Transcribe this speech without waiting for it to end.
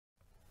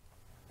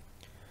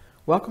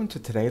Welcome to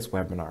today's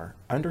webinar,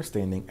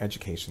 Understanding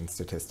Education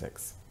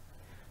Statistics.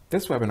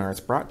 This webinar is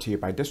brought to you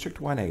by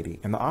District 180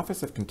 and the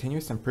Office of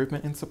Continuous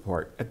Improvement and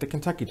Support at the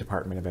Kentucky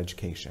Department of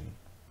Education.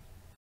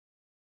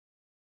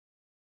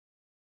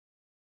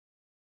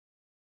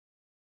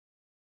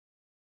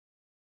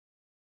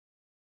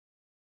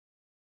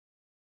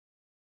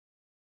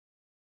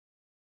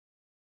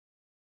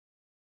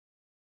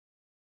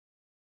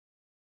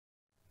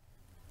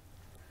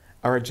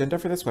 Our agenda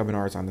for this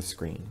webinar is on the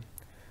screen.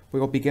 We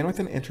will begin with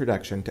an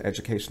introduction to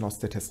educational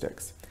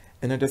statistics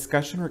and a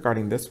discussion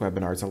regarding this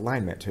webinar's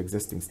alignment to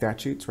existing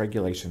statutes,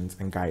 regulations,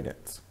 and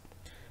guidance.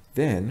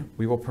 Then,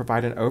 we will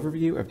provide an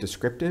overview of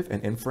descriptive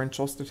and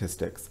inferential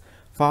statistics,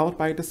 followed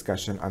by a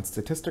discussion on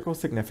statistical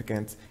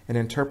significance and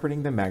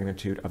interpreting the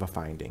magnitude of a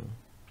finding.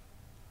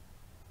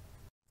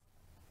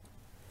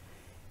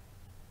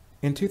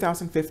 In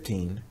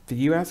 2015, the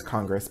U.S.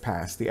 Congress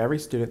passed the Every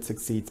Student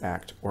Succeeds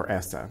Act, or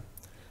ESSA.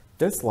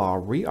 This law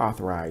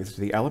reauthorized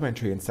the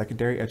Elementary and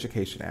Secondary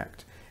Education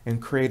Act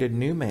and created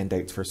new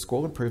mandates for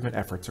school improvement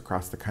efforts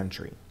across the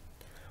country.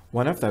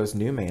 One of those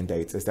new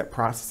mandates is that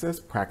processes,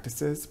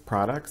 practices,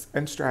 products,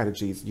 and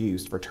strategies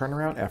used for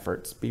turnaround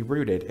efforts be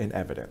rooted in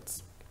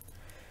evidence.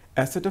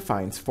 ESSA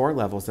defines 4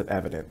 levels of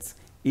evidence,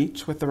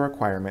 each with the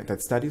requirement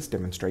that studies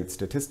demonstrate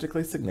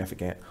statistically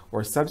significant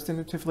or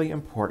substantively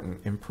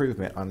important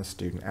improvement on the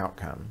student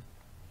outcome.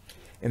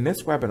 In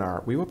this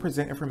webinar, we will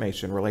present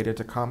information related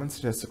to common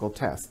statistical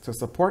tests to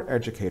support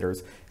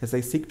educators as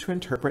they seek to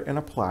interpret and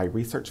apply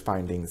research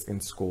findings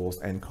in schools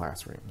and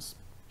classrooms.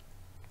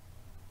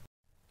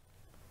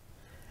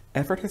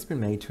 Effort has been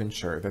made to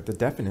ensure that the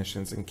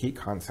definitions and key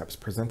concepts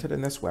presented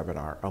in this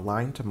webinar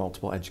align to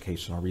multiple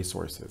educational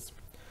resources.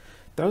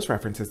 Those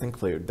references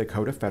include the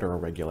Code of Federal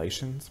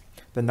Regulations,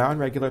 the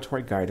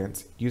Non-Regulatory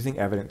Guidance Using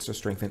Evidence to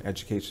Strengthen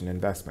Education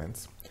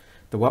Investments,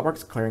 the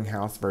What-Works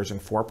Clearinghouse version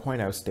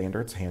 4.0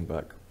 Standards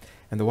Handbook,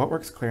 and the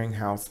What-Works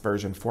Clearinghouse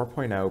version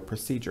 4.0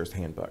 Procedures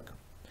Handbook.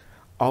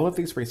 All of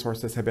these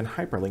resources have been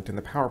hyperlinked in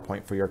the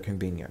PowerPoint for your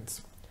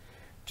convenience.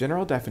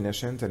 General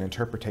definitions and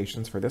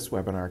interpretations for this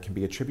webinar can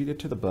be attributed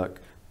to the book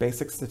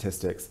Basic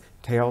Statistics,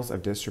 Tales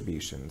of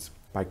Distributions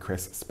by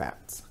Chris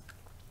Spatz.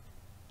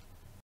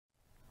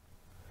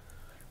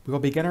 We will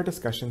begin our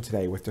discussion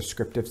today with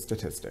descriptive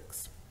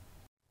statistics.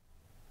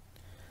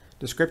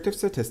 Descriptive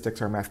statistics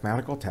are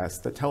mathematical tests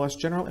that tell us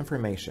general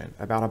information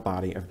about a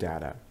body of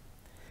data.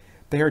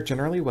 They are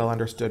generally well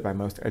understood by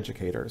most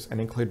educators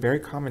and include very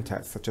common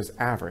tests such as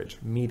average,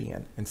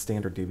 median, and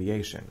standard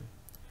deviation.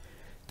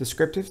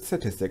 Descriptive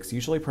statistics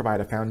usually provide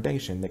a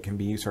foundation that can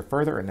be used for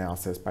further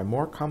analysis by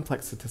more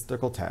complex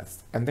statistical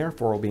tests and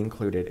therefore will be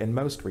included in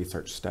most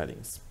research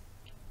studies.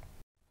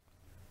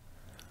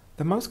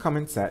 The most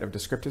common set of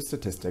descriptive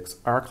statistics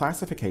are a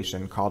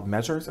classification called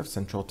measures of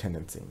central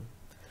tendency.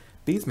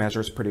 These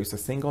measures produce a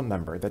single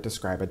number that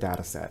describe a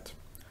data set.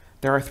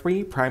 There are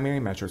 3 primary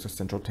measures of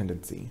central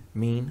tendency: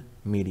 mean,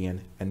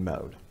 median, and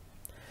mode.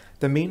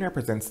 The mean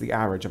represents the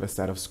average of a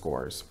set of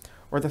scores,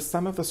 or the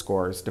sum of the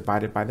scores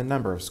divided by the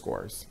number of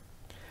scores.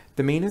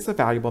 The mean is a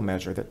valuable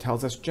measure that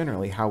tells us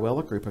generally how well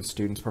a group of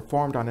students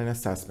performed on an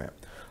assessment,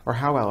 or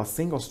how well a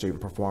single student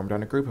performed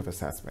on a group of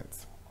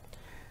assessments.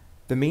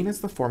 The mean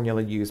is the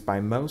formula used by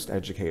most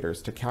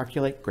educators to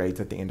calculate grades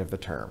at the end of the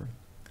term.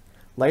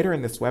 Later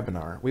in this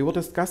webinar, we will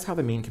discuss how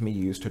the mean can be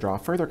used to draw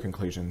further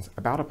conclusions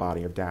about a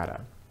body of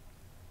data.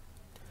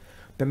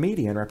 The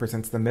median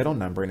represents the middle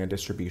number in a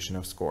distribution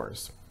of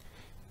scores.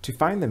 To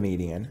find the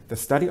median, the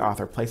study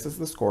author places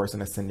the scores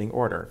in ascending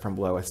order from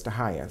lowest to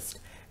highest,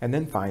 and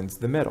then finds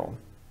the middle.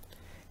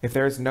 If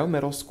there is no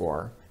middle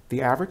score,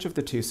 the average of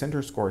the 2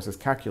 center scores is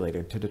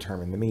calculated to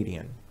determine the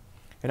median.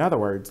 In other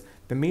words,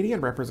 the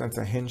median represents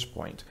a hinge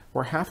point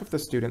where half of the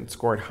students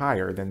scored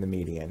higher than the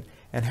median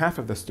and half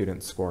of the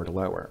students scored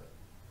lower.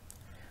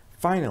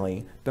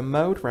 Finally, the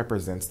mode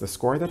represents the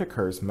score that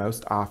occurs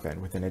most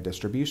often within a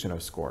distribution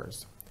of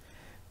scores.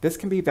 This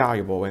can be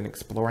valuable in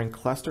exploring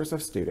clusters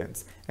of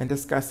students and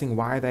discussing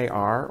why they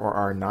are or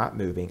are not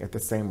moving at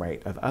the same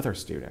rate of other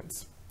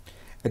students.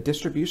 A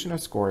distribution of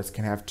scores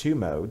can have 2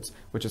 modes,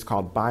 which is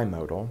called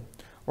bimodal,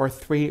 or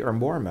 3 or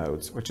more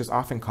modes, which is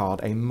often called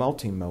a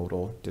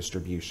multimodal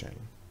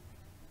distribution.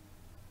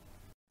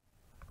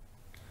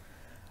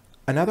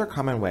 Another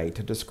common way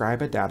to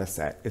describe a data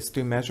set is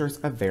through measures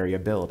of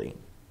variability.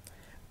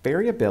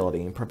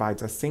 Variability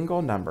provides a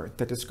single number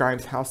that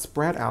describes how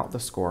spread out the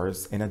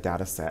scores in a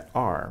data set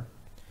are.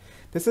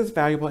 This is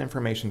valuable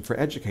information for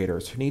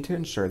educators who need to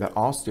ensure that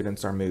all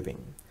students are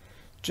moving.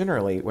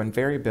 Generally, when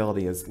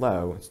variability is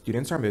low,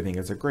 students are moving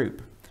as a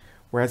group,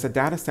 whereas a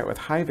data set with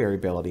high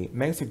variability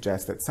may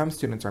suggest that some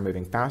students are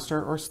moving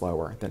faster or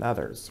slower than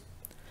others.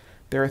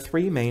 There are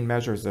 3 main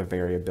measures of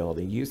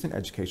variability used in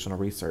educational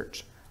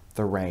research: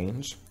 the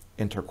range,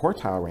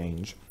 interquartile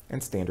range,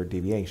 and standard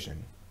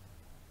deviation.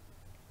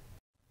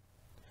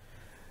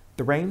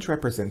 The range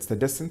represents the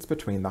distance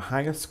between the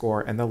highest score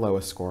and the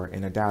lowest score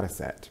in a data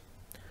set.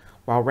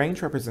 While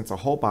range represents a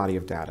whole body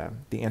of data,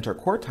 the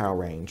interquartile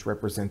range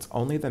represents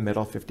only the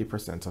middle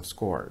 50% of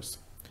scores.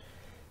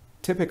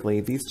 Typically,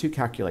 these two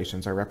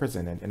calculations are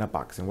represented in a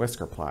box and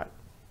whisker plot.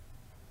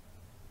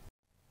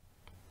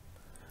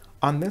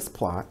 On this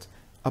plot,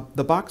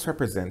 the box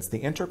represents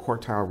the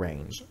interquartile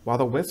range, while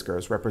the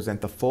whiskers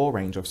represent the full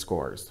range of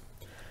scores.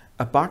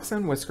 A box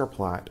and whisker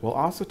plot will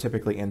also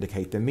typically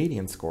indicate the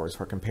median scores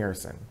for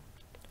comparison.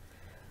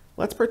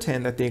 Let's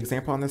pretend that the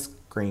example on the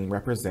screen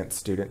represents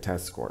student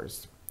test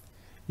scores.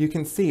 You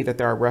can see that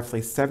there are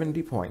roughly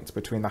 70 points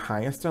between the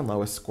highest and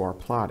lowest score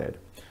plotted,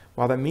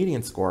 while the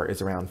median score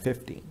is around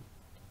 50.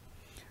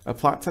 A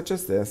plot such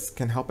as this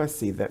can help us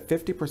see that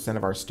 50%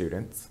 of our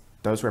students,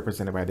 those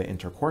represented by the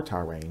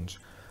interquartile range,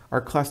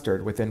 are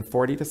clustered within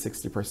 40 to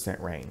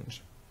 60%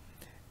 range.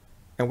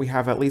 And we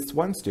have at least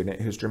one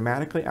student who's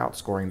dramatically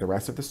outscoring the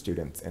rest of the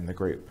students in the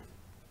group.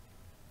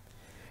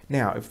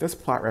 Now, if this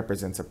plot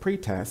represents a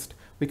pretest,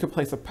 we could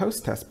place a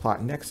post-test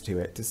plot next to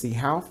it to see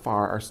how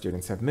far our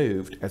students have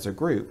moved as a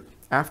group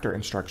after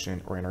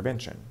instruction or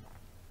intervention.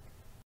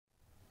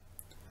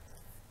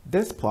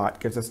 This plot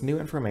gives us new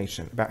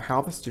information about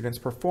how the students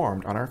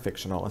performed on our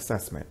fictional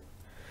assessment.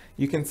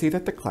 You can see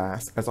that the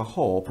class as a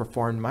whole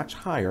performed much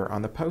higher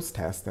on the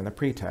post-test than the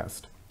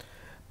pretest.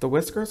 The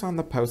whiskers on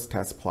the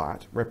post-test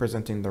plot,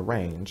 representing the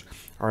range,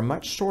 are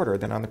much shorter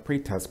than on the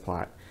pretest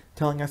plot,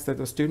 telling us that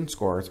the student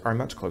scores are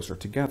much closer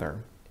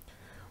together.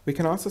 We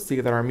can also see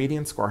that our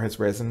median score has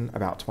risen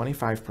about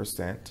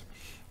 25%,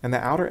 and the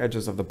outer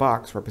edges of the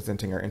box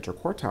representing our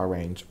interquartile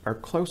range are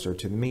closer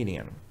to the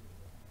median.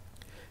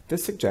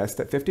 This suggests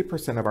that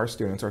 50% of our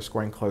students are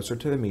scoring closer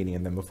to the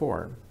median than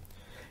before.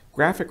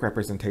 Graphic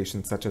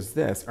representations such as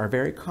this are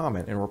very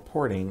common in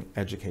reporting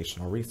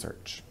educational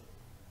research.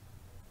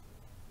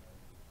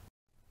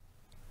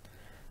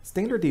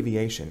 Standard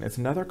deviation is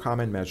another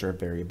common measure of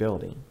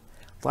variability.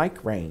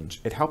 Like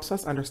range, it helps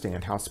us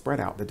understand how spread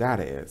out the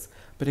data is,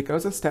 but it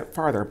goes a step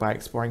farther by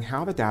exploring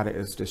how the data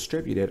is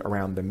distributed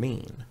around the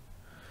mean.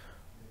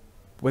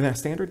 When a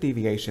standard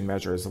deviation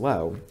measure is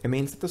low, it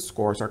means that the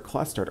scores are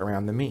clustered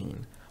around the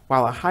mean,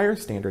 while a higher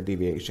standard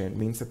deviation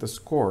means that the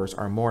scores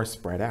are more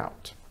spread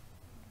out.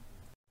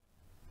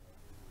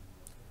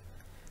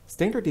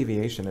 Standard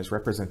deviation is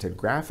represented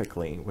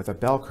graphically with a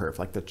bell curve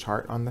like the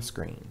chart on the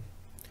screen.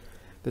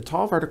 The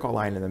tall vertical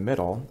line in the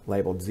middle,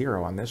 labeled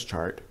 0 on this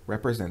chart,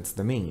 represents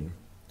the mean.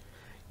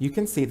 You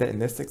can see that in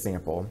this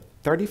example,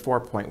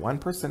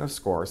 34.1% of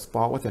scores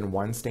fall within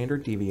one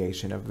standard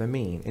deviation of the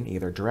mean in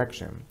either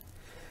direction.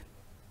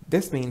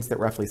 This means that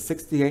roughly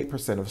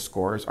 68% of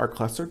scores are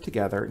clustered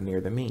together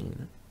near the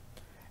mean.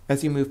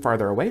 As you move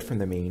farther away from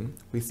the mean,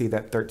 we see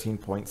that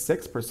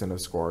 13.6%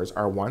 of scores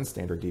are one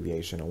standard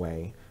deviation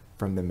away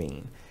from the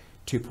mean.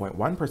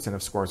 2.1%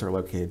 of scores are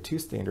located 2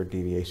 standard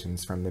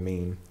deviations from the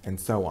mean, and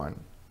so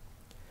on.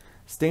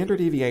 Standard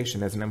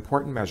deviation is an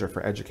important measure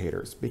for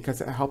educators because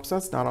it helps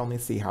us not only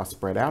see how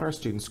spread out our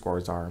student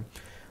scores are,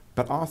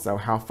 but also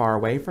how far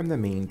away from the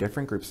mean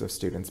different groups of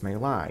students may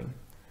lie.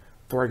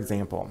 For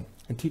example,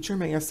 a teacher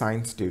may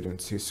assign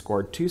students who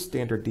scored 2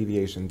 standard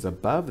deviations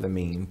above the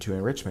mean to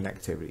enrichment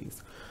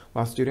activities,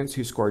 while students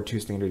who scored 2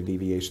 standard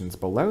deviations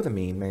below the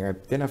mean may be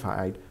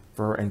identified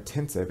for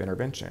intensive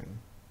intervention.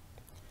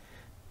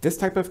 This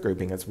type of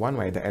grouping is one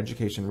way that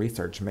education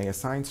research may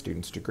assign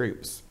students to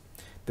groups.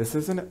 This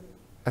is an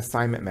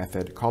assignment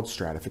method called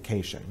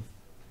stratification.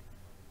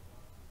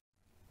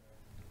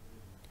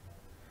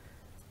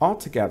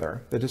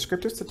 Altogether, the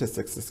descriptive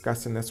statistics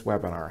discussed in this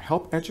webinar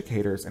help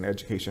educators and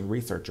education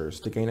researchers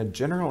to gain a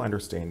general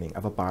understanding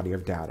of a body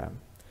of data.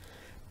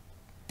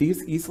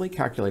 These easily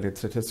calculated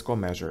statistical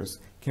measures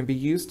can be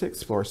used to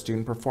explore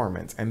student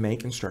performance and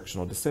make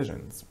instructional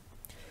decisions.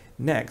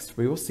 Next,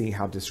 we will see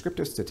how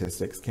descriptive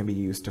statistics can be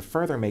used to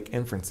further make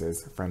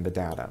inferences from the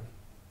data.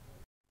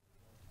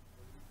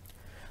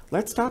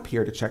 Let's stop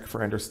here to check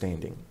for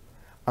understanding.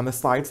 On the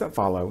slides that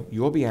follow,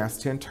 you will be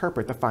asked to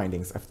interpret the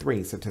findings of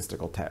 3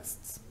 statistical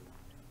tests.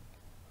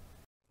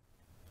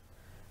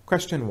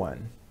 Question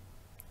 1.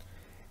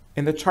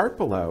 In the chart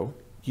below,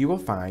 you will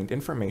find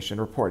information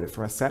reported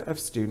from a set of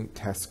student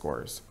test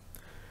scores.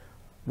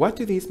 What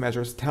do these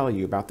measures tell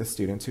you about the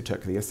students who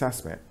took the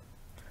assessment?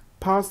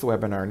 Pause the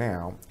webinar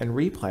now and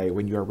replay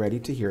when you are ready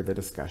to hear the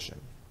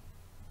discussion.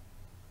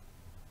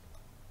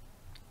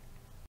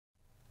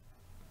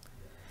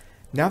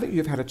 Now that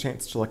you've had a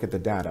chance to look at the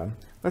data,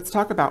 let's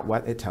talk about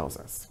what it tells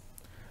us.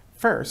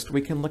 First,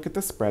 we can look at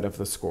the spread of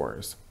the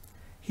scores.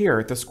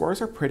 Here, the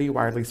scores are pretty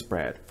widely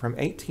spread, from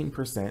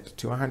 18%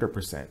 to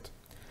 100%.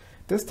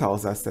 This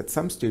tells us that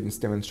some students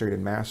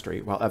demonstrated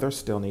mastery while others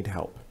still need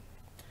help.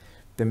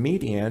 The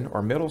median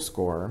or middle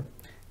score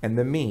and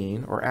the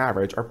mean or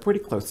average are pretty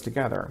close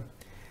together.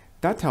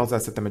 That tells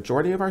us that the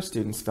majority of our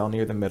students fell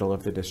near the middle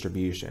of the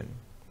distribution.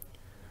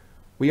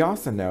 We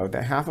also know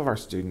that half of our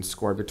students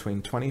scored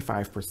between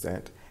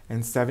 25%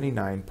 and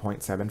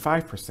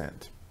 79.75%.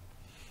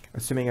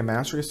 Assuming a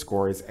mastery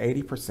score is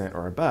 80%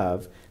 or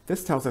above,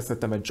 this tells us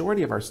that the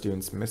majority of our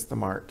students missed the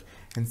mark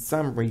and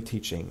some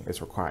reteaching is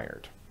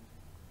required.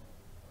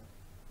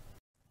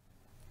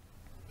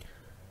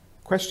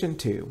 Question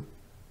 2.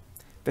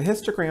 The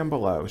histogram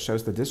below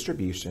shows the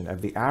distribution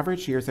of the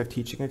average years of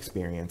teaching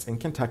experience in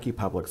Kentucky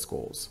public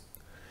schools.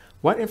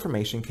 What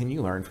information can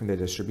you learn from the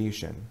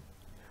distribution?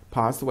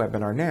 Pause the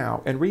webinar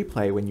now and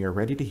replay when you're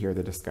ready to hear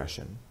the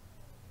discussion.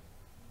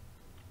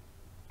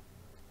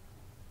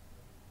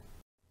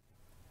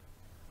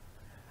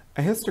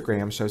 A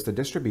histogram shows the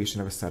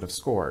distribution of a set of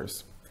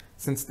scores.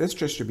 Since this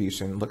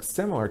distribution looks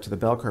similar to the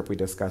bell curve we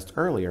discussed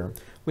earlier,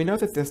 we know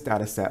that this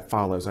data set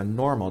follows a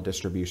normal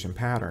distribution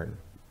pattern.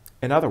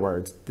 In other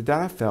words, the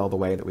data fell the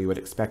way that we would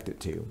expect it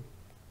to.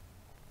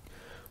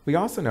 We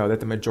also know that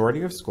the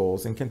majority of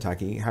schools in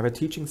Kentucky have a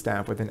teaching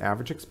staff with an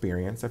average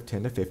experience of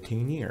 10 to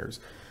 15 years,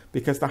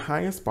 because the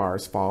highest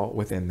bars fall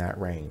within that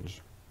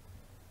range.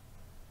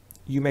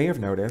 You may have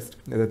noticed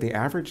that the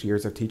average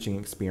years of teaching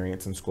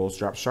experience in schools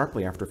drops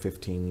sharply after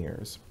 15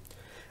 years.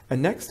 A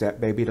next step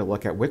may be to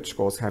look at which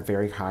schools have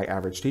very high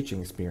average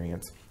teaching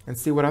experience and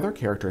see what other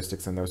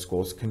characteristics in those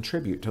schools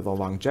contribute to the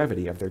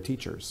longevity of their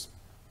teachers.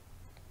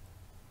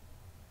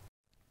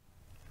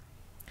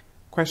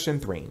 Question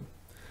 3.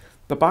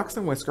 The box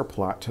and whisker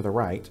plot to the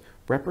right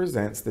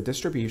represents the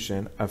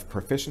distribution of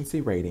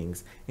proficiency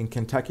ratings in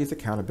Kentucky's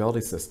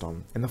accountability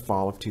system in the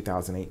fall of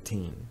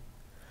 2018.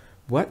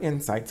 What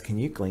insights can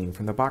you glean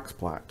from the box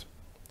plot?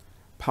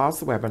 Pause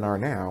the webinar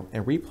now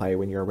and replay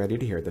when you're ready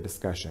to hear the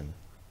discussion.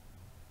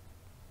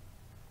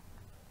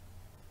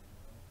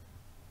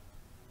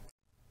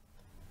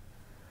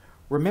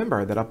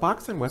 Remember that a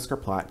box and whisker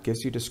plot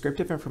gives you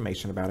descriptive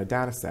information about a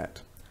data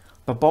set.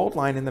 The bold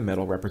line in the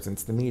middle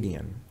represents the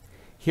median.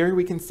 Here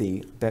we can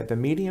see that the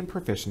median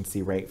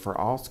proficiency rate for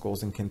all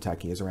schools in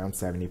Kentucky is around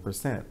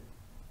 70%.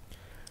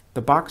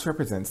 The box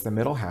represents the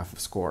middle half of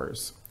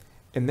scores.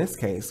 In this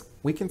case,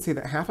 we can see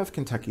that half of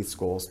Kentucky's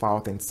schools fall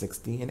within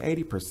 60 and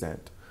 80%,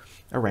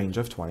 a range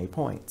of 20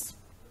 points.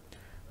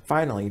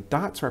 Finally,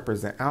 dots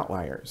represent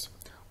outliers.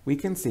 We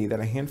can see that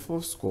a handful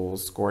of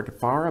schools scored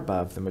far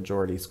above the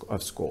majority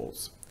of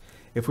schools.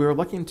 If we were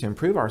looking to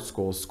improve our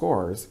school's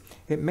scores,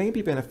 it may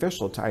be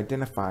beneficial to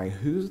identify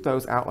who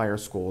those outlier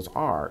schools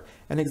are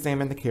and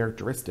examine the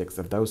characteristics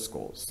of those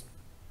schools.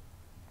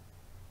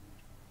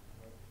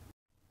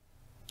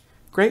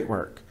 Great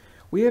work!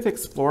 We have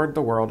explored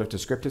the world of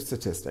descriptive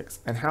statistics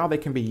and how they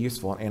can be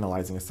useful in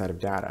analyzing a set of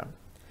data.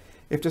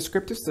 If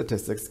descriptive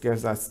statistics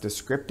gives us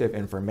descriptive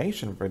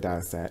information for a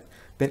data set,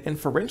 then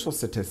inferential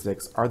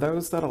statistics are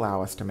those that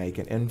allow us to make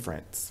an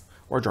inference,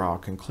 or draw a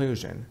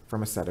conclusion,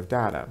 from a set of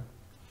data.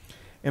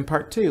 In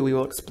Part 2, we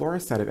will explore a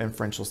set of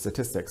inferential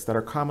statistics that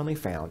are commonly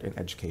found in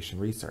education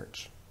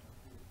research.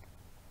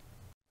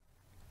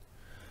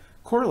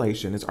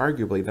 Correlation is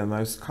arguably the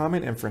most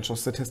common inferential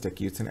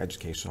statistic used in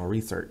educational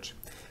research.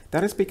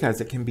 That is because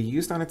it can be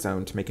used on its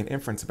own to make an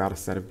inference about a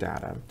set of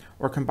data,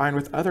 or combined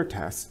with other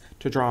tests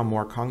to draw a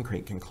more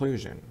concrete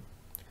conclusion.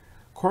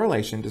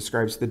 Correlation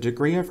describes the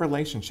degree of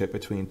relationship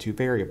between two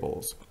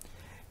variables.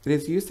 It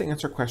is used to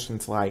answer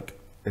questions like,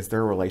 is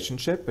there a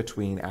relationship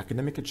between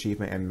academic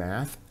achievement in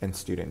math and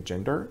student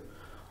gender?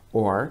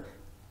 Or,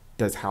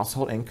 does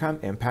household income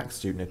impact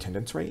student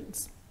attendance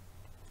rates?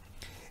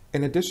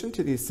 In addition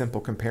to these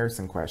simple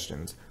comparison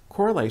questions,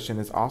 correlation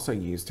is also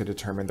used to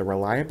determine the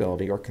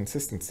reliability or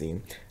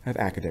consistency of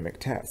academic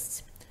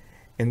tests.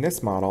 In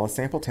this model, a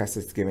sample test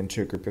is given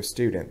to a group of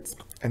students,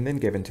 and then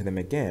given to them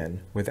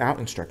again, without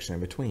instruction in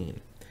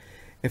between.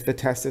 If the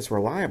test is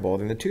reliable,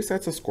 then the two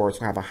sets of scores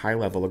will have a high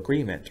level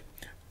agreement,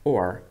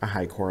 or a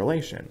high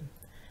correlation.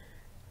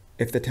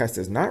 If the test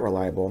is not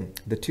reliable,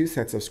 the two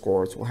sets of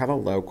scores will have a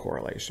low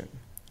correlation.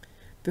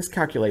 This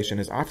calculation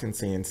is often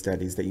seen in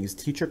studies that use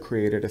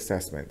teacher-created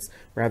assessments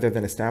rather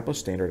than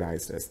established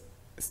standardized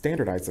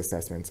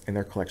assessments in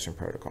their collection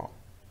protocol.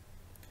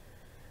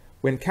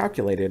 When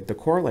calculated, the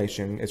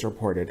correlation is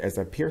reported as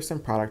a Pearson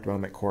product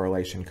moment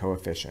correlation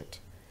coefficient,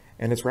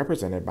 and is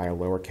represented by a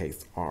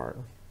lowercase r.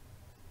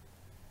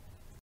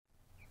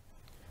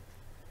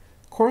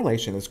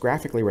 Correlation is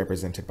graphically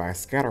represented by a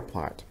scatter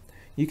plot.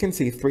 You can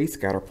see 3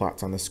 scatter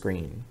plots on the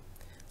screen.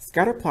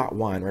 Scatter plot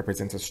 1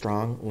 represents a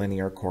strong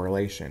linear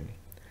correlation.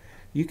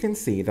 You can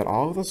see that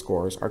all of the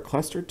scores are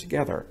clustered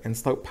together and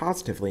slope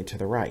positively to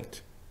the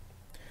right.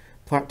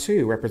 Plot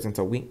 2 represents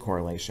a weak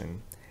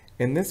correlation.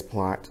 In this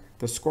plot,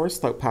 the scores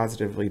slope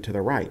positively to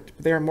the right,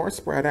 but they are more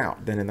spread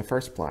out than in the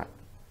first plot.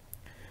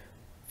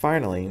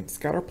 Finally,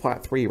 scatter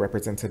plot 3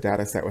 represents a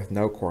data set with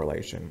no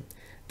correlation.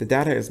 The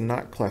data is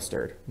not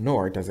clustered,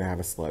 nor does it have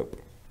a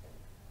slope.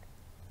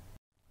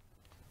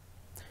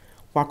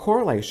 While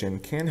correlation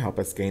can help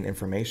us gain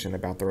information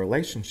about the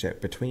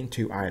relationship between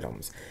two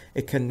items,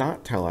 it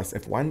cannot tell us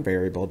if one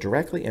variable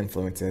directly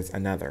influences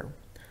another.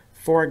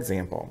 For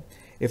example,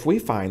 if we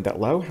find that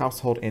low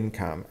household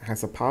income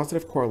has a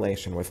positive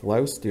correlation with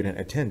low student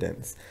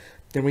attendance,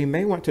 then we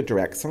may want to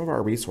direct some of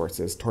our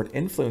resources toward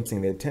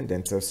influencing the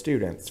attendance of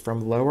students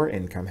from lower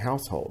income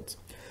households.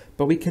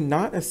 But we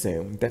cannot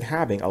assume that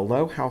having a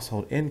low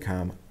household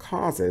income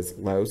causes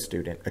low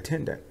student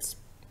attendance.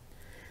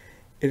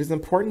 It is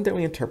important that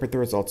we interpret the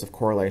results of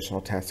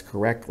correlational tests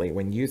correctly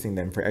when using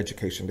them for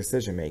education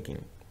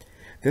decision-making.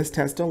 This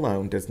test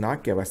alone does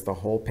not give us the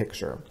whole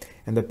picture,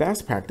 and the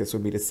best practice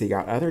would be to seek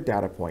out other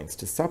data points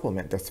to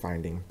supplement this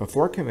finding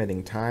before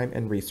committing time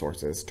and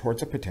resources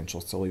towards a potential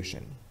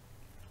solution.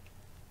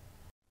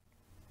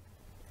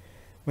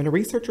 When a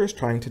researcher is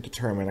trying to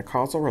determine a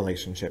causal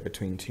relationship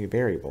between two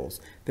variables,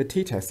 the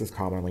t-test is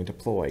commonly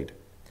deployed.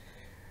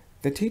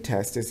 The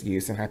t-test is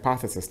used in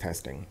hypothesis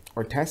testing,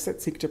 or tests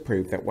that seek to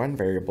prove that one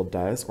variable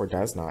does or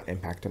does not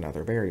impact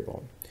another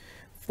variable.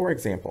 For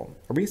example,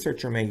 a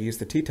researcher may use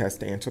the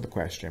t-test to answer the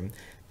question,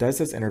 does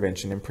this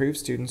intervention improve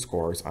student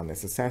scores on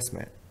this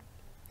assessment?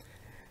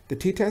 The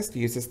t-test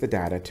uses the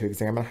data to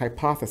examine a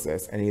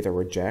hypothesis and either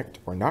reject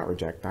or not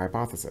reject the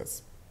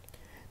hypothesis.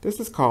 This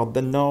is called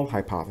the null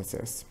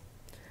hypothesis.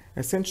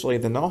 Essentially,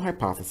 the null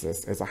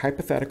hypothesis is a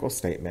hypothetical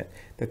statement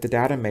that the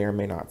data may or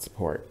may not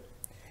support.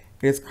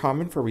 It is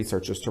common for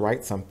researchers to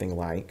write something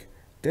like,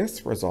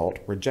 this result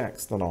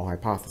rejects the null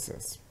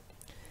hypothesis,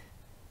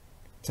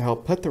 to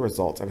help put the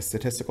results of a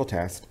statistical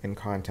test in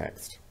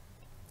context.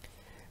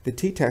 The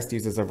t-test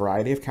uses a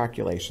variety of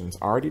calculations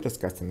already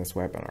discussed in this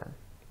webinar.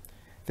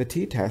 The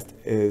t-test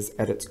is,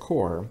 at its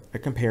core, a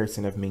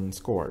comparison of mean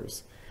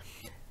scores,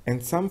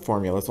 and some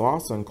formulas will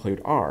also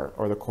include R,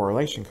 or the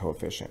correlation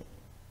coefficient.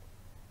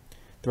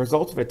 The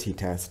results of a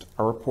t-test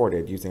are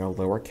reported using a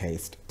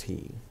lowercase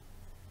t.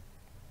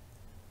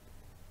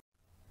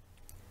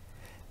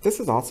 This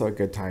is also a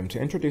good time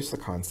to introduce the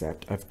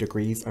concept of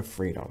degrees of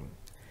freedom.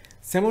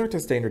 Similar to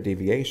standard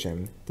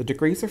deviation, the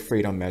degrees of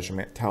freedom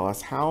measurement tell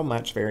us how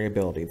much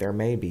variability there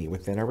may be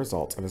within a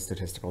result of a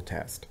statistical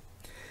test.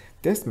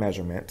 This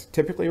measurement,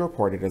 typically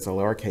reported as a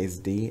lowercase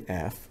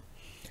df,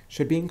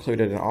 should be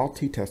included in all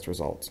t-test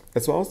results,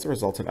 as well as the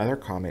results of other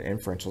common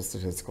inferential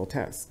statistical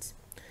tests.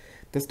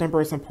 This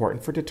number is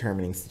important for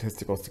determining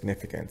statistical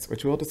significance,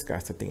 which we will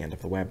discuss at the end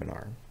of the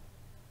webinar.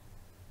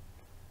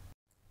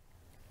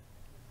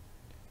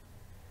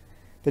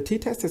 The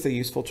t-test is a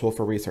useful tool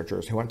for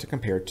researchers who want to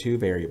compare two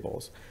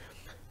variables.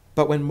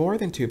 But when more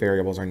than two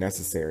variables are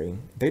necessary,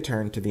 they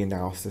turn to the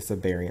analysis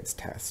of variance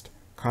test,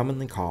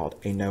 commonly called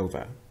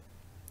ANOVA.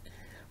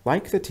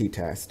 Like the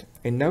t-test,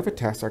 ANOVA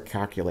tests are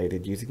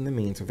calculated using the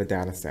means of the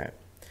dataset.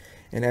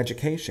 In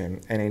education,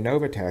 an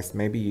ANOVA test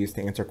may be used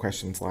to answer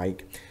questions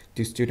like,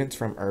 do students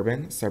from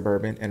urban,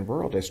 suburban, and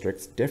rural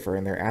districts differ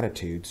in their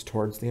attitudes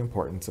towards the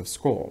importance of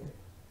school?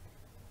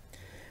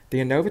 The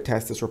ANOVA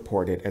test is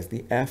reported as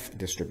the F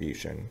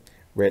distribution,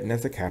 written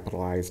as a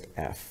capitalized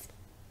F.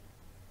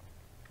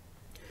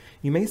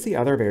 You may see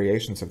other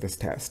variations of this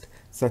test,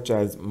 such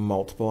as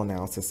multiple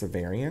analysis of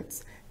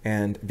variance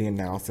and the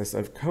analysis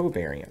of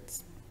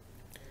covariance.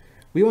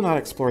 We will not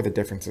explore the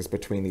differences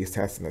between these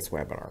tests in this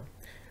webinar.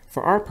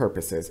 For our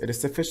purposes, it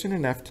is sufficient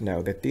enough to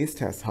know that these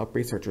tests help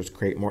researchers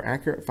create more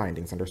accurate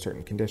findings under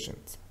certain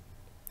conditions.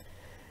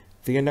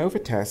 The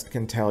ANOVA test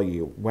can tell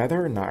you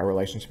whether or not a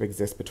relationship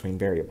exists between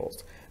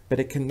variables, but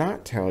it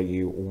cannot tell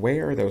you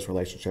where those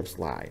relationships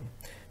lie.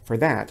 For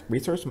that,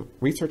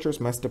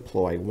 researchers must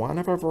deploy one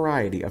of a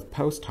variety of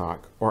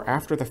post-hoc or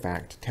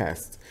after-the-fact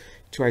tests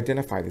to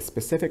identify the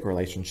specific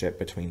relationship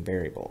between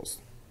variables.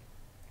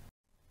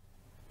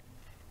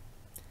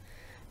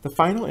 The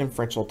final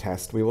inferential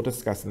test we will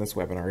discuss in this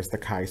webinar is the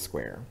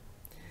chi-square.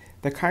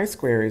 The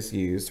chi-square is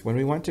used when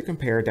we want to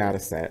compare a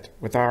dataset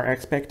with our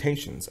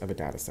expectations of a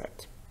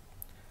dataset.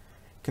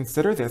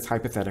 Consider this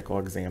hypothetical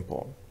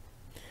example.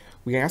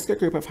 We asked a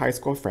group of high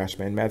school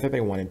freshmen whether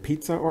they wanted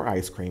pizza or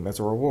ice cream as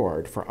a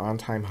reward for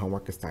on-time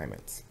homework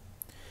assignments.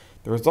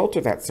 The result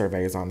of that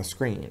survey is on the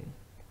screen.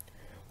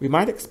 We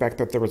might expect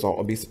that the result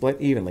will be split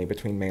evenly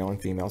between male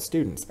and female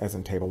students, as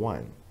in Table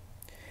 1.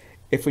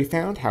 If we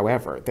found,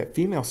 however, that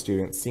female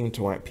students seem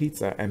to want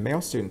pizza and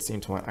male students seem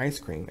to want ice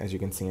cream, as you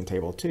can see in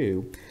Table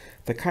 2,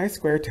 the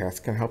chi-square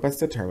test can help us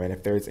determine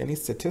if there is any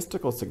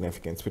statistical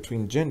significance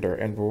between gender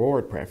and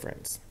reward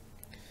preference.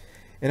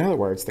 In other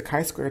words, the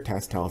chi-square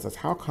test tells us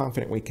how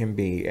confident we can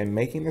be in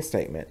making the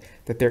statement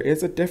that there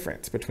is a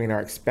difference between our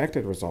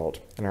expected result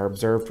and our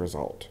observed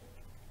result.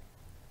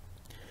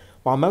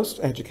 While most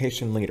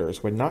education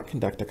leaders would not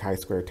conduct a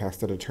chi-square test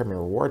to determine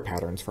reward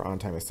patterns for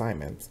on-time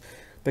assignments,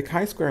 the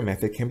chi-square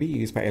method can be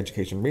used by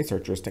education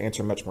researchers to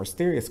answer much more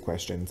serious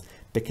questions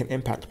that can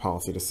impact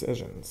policy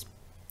decisions.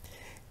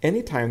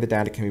 Anytime the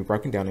data can be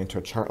broken down into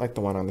a chart like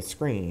the one on the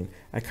screen,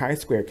 a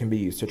chi-square can be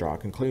used to draw a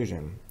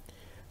conclusion.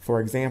 For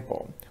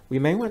example, we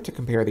may want to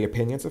compare the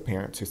opinions of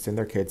parents who send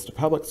their kids to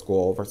public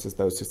school versus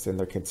those who send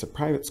their kids to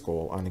private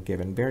school on a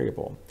given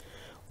variable,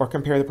 or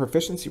compare the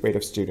proficiency rate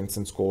of students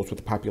in schools with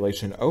a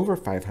population over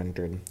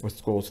 500 with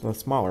schools with a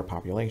smaller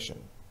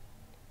population.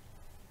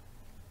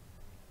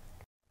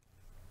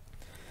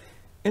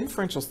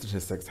 Inferential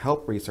statistics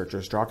help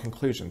researchers draw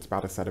conclusions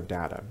about a set of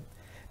data.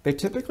 They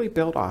typically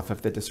build off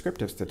of the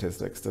descriptive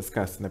statistics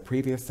discussed in the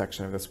previous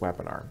section of this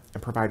webinar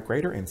and provide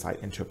greater insight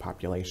into a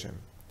population.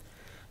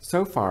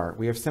 So far,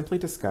 we have simply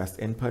discussed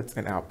inputs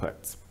and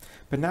outputs,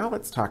 but now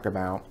let's talk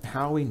about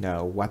how we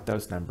know what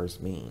those numbers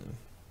mean.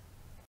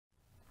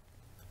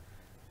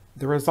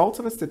 The result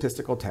of a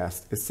statistical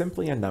test is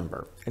simply a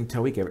number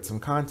until we give it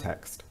some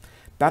context.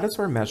 That is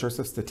where measures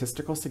of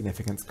statistical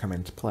significance come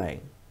into play.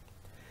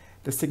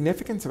 The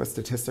significance of a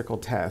statistical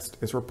test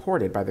is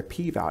reported by the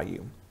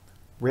p-value,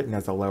 written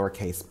as a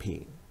lowercase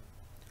p.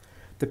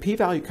 The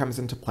p-value comes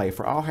into play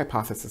for all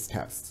hypothesis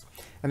tests,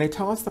 and they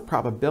tell us the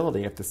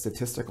probability of the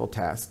statistical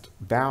test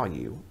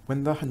value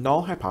when the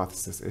null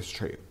hypothesis is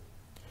true.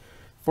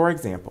 For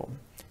example,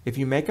 if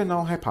you make a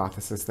null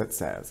hypothesis that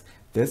says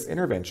this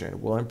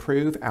intervention will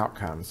improve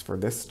outcomes for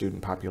this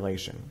student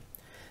population,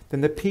 then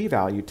the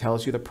p-value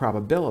tells you the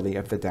probability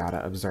of the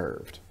data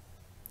observed.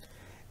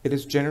 It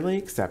is generally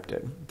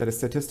accepted that a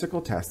statistical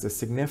test is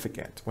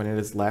significant when it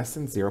is less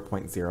than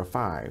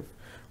 0.05,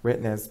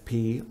 written as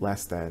p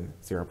less than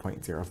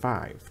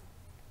 0.05.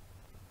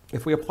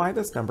 If we apply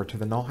this number to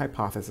the null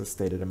hypothesis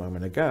stated a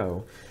moment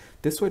ago,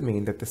 this would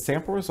mean that the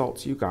sample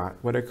results you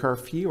got would occur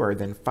fewer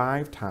than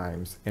 5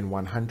 times in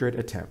 100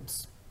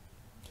 attempts.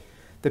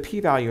 The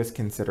p-value is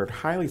considered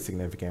highly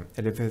significant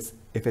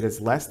if it is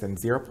less than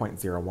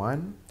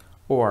 0.01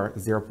 or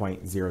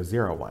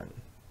 0.001.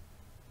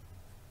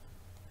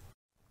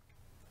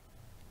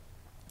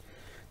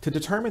 To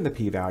determine the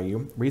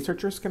p-value,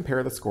 researchers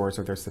compare the scores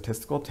of their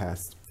statistical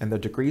tests and the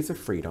degrees of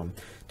freedom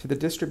to the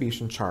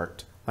distribution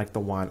chart like the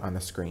one on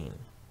the screen.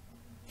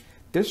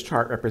 This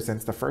chart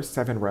represents the first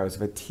 7 rows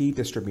of a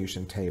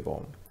t-distribution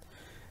table.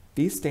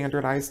 These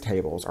standardized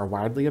tables are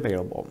widely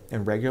available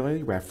and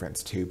regularly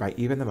referenced to by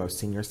even the most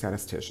senior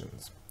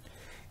statisticians.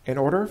 In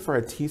order for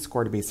a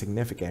t-score to be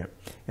significant,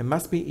 it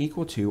must be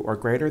equal to or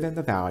greater than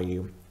the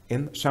value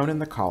shown in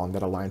the column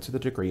that aligns to the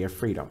degree of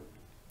freedom.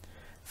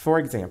 For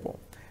example,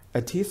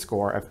 a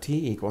t-score of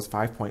t equals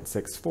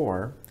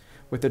 5.64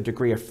 with a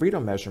degree of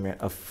freedom measurement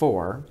of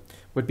 4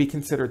 would be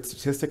considered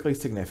statistically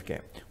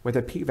significant with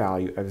a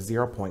p-value of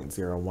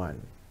 0.01.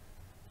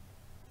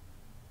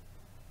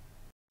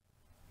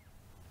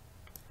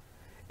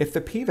 If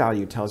the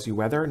p-value tells you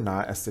whether or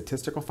not a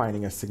statistical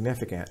finding is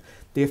significant,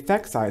 the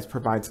effect size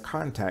provides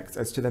context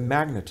as to the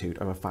magnitude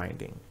of a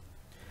finding.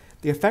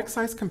 The effect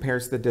size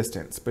compares the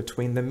distance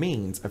between the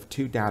means of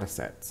 2 data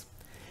sets.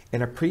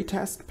 In a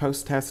pre-test,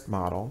 post-test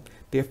model,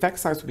 the effect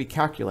size will be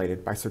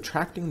calculated by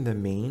subtracting the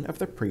mean of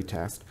the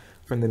pre-test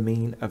from the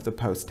mean of the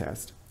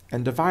post-test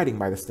and dividing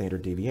by the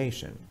standard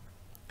deviation.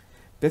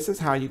 This is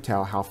how you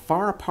tell how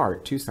far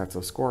apart 2 sets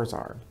of scores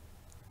are.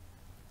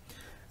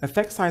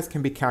 Effect size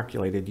can be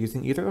calculated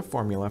using either the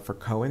formula for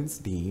Cohen's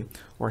d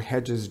or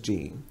Hedges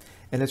g,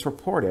 and is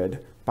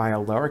reported by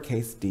a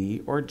lowercase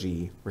d or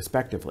g,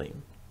 respectively.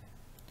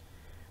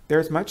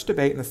 There is much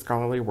debate in the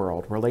scholarly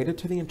world related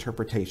to the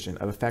interpretation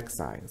of effect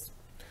size.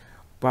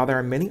 While there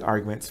are many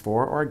arguments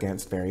for or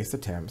against various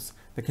attempts,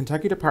 the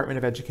Kentucky Department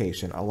of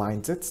Education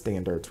aligns its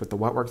standards with the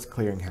What-Works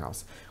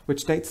Clearinghouse,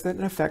 which states that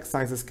an effect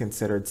size is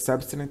considered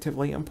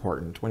substantively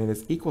important when it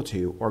is equal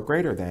to or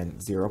greater than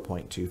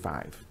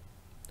 0.25.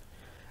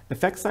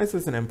 Effect size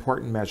is an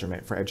important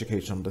measurement for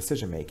educational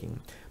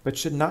decision-making, but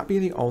should not be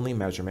the only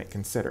measurement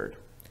considered.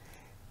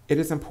 It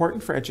is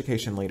important for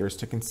education leaders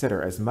to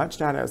consider as much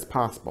data as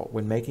possible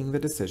when making the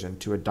decision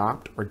to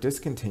adopt or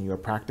discontinue a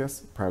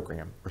practice,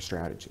 program, or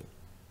strategy.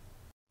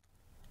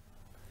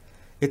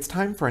 It's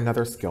time for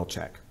another skill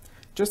check.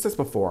 Just as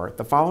before,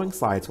 the following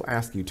slides will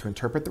ask you to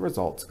interpret the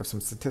results of some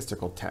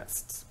statistical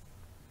tests.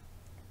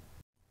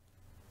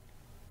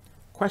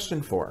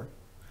 Question 4.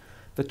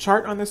 The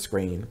chart on the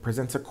screen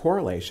presents a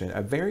correlation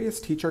of various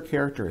teacher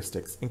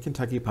characteristics in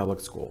Kentucky Public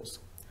Schools.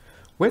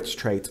 Which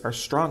traits are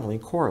strongly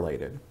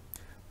correlated?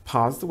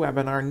 Pause the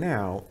webinar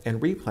now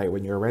and replay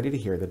when you're ready to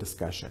hear the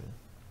discussion.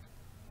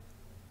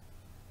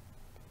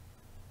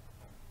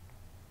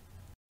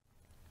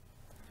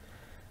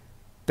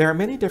 There are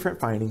many different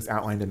findings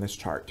outlined in this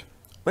chart.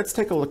 Let's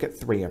take a look at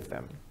 3 of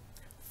them.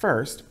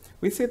 First,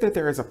 we see that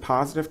there is a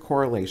positive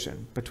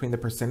correlation between the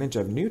percentage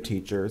of new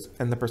teachers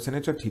and the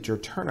percentage of teacher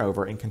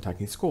turnover in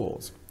Kentucky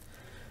schools.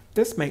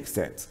 This makes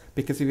sense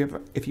because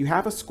if you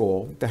have a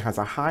school that has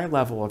a high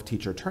level of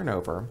teacher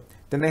turnover,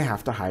 then they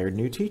have to hire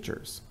new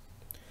teachers.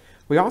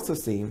 We also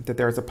see that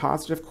there is a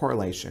positive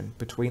correlation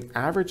between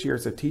average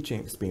years of teaching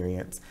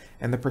experience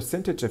and the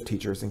percentage of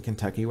teachers in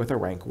Kentucky with a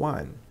rank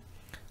 1.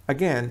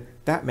 Again,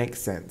 that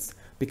makes sense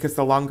because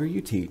the longer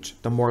you teach,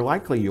 the more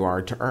likely you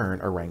are to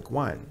earn a rank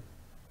 1.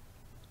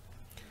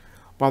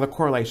 While the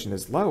correlation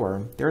is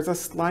lower, there is a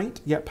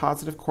slight yet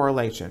positive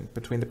correlation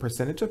between the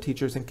percentage of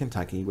teachers in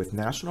Kentucky with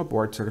National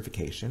Board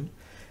certification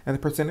and the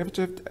percentage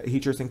of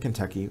teachers in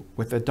Kentucky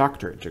with a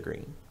doctorate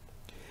degree.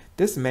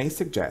 This may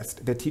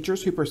suggest that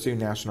teachers who pursue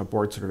National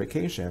Board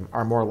certification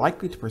are more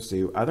likely to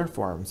pursue other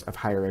forms of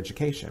higher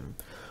education,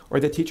 or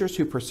that teachers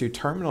who pursue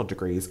terminal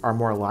degrees are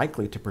more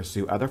likely to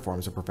pursue other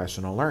forms of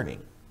professional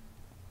learning.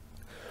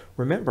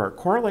 Remember,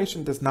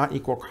 correlation does not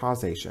equal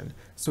causation,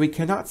 so we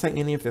cannot say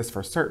any of this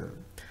for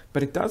certain,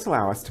 but it does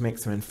allow us to make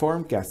some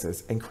informed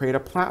guesses and create a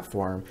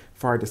platform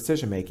for our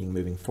decision-making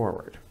moving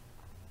forward.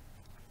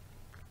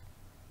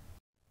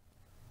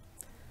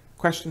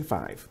 Question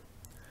 5.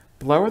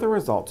 Below are the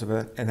results of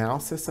an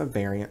analysis of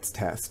variance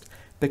test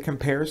that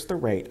compares the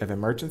rate of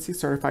emergency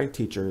certified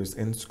teachers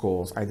in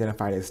schools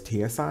identified as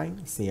TSI,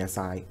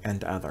 CSI,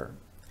 and other.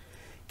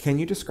 Can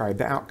you describe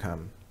the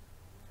outcome?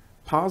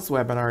 Pause the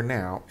webinar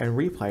now and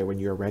replay when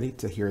you are ready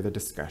to hear the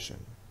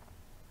discussion.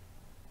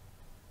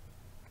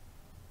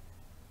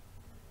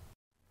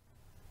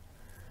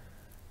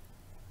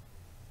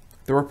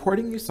 The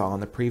reporting you saw on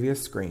the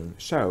previous screen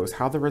shows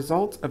how the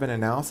results of an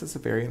analysis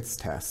of variance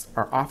test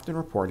are often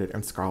reported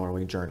in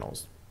scholarly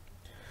journals.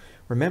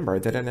 Remember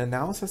that an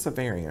analysis of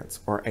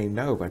variance, or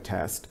ANOVA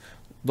test,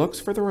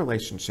 looks for the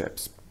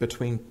relationships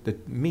between the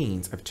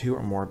means of two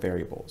or more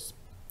variables.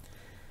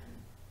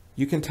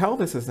 You can tell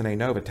this is an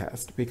ANOVA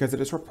test because it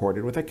is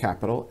reported with a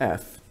capital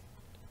F.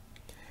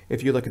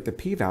 If you look at the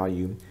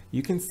p-value,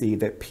 you can see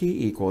that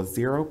p equals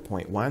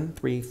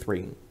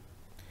 0.133.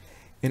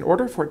 In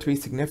order for it to be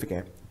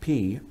significant,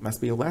 p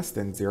must be less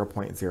than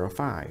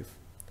 0.05.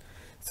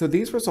 So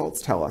these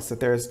results tell us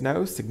that there is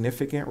no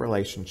significant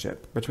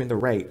relationship between the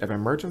rate of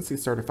emergency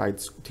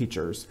certified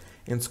teachers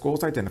in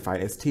schools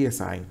identified as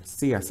TSI,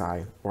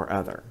 CSI, or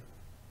other.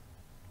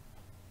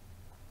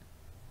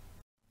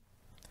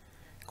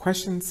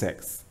 Question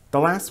 6, the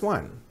last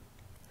one.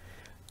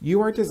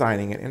 You are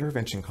designing an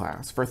intervention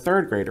class for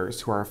third graders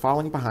who are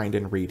falling behind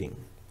in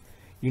reading.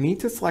 You need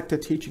to select a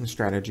teaching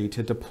strategy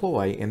to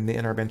deploy in the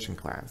intervention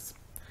class.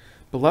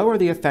 Below are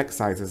the effect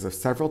sizes of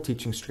several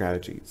teaching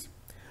strategies.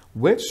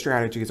 Which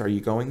strategies are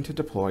you going to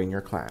deploy in your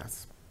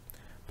class?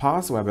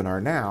 Pause the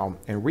webinar now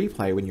and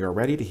replay when you are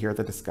ready to hear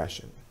the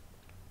discussion.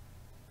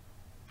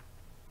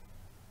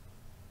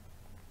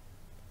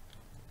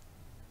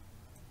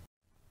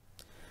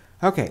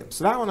 Okay,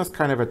 so that one was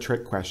kind of a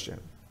trick question.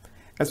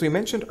 As we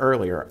mentioned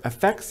earlier,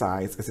 effect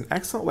size is an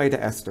excellent way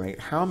to estimate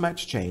how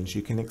much change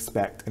you can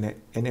expect an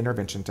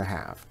intervention to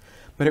have,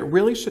 but it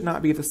really should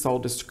not be the sole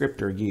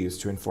descriptor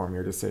used to inform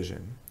your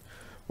decision.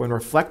 When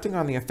reflecting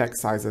on the effect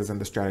sizes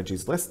and the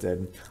strategies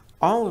listed,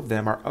 all of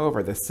them are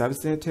over the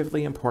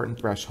substantively important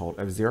threshold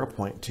of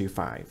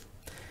 0.25.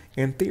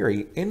 In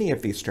theory, any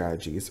of these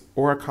strategies,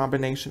 or a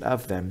combination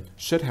of them,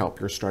 should help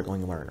your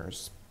struggling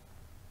learners.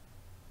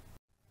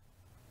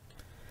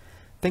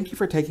 Thank you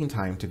for taking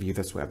time to view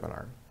this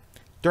webinar.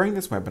 During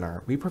this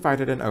webinar, we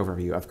provided an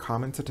overview of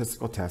common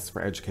statistical tests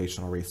for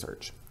educational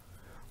research.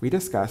 We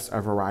discussed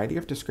a variety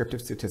of descriptive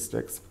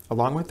statistics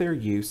along with their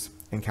use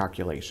and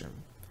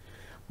calculation.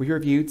 We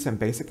reviewed some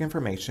basic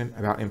information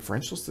about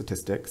inferential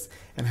statistics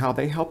and how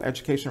they help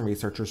education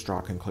researchers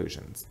draw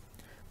conclusions.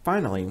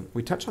 Finally,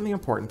 we touched on the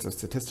importance of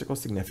statistical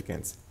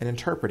significance in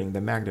interpreting the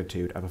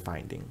magnitude of a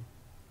finding.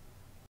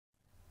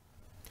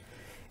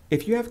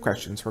 If you have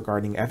questions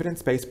regarding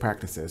evidence-based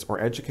practices or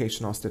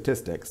educational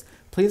statistics,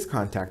 please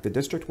contact the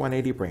District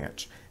 180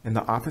 branch in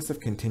the Office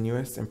of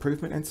Continuous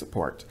Improvement and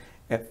Support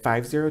at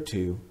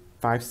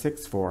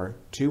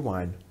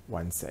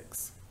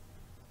 502-564-2116.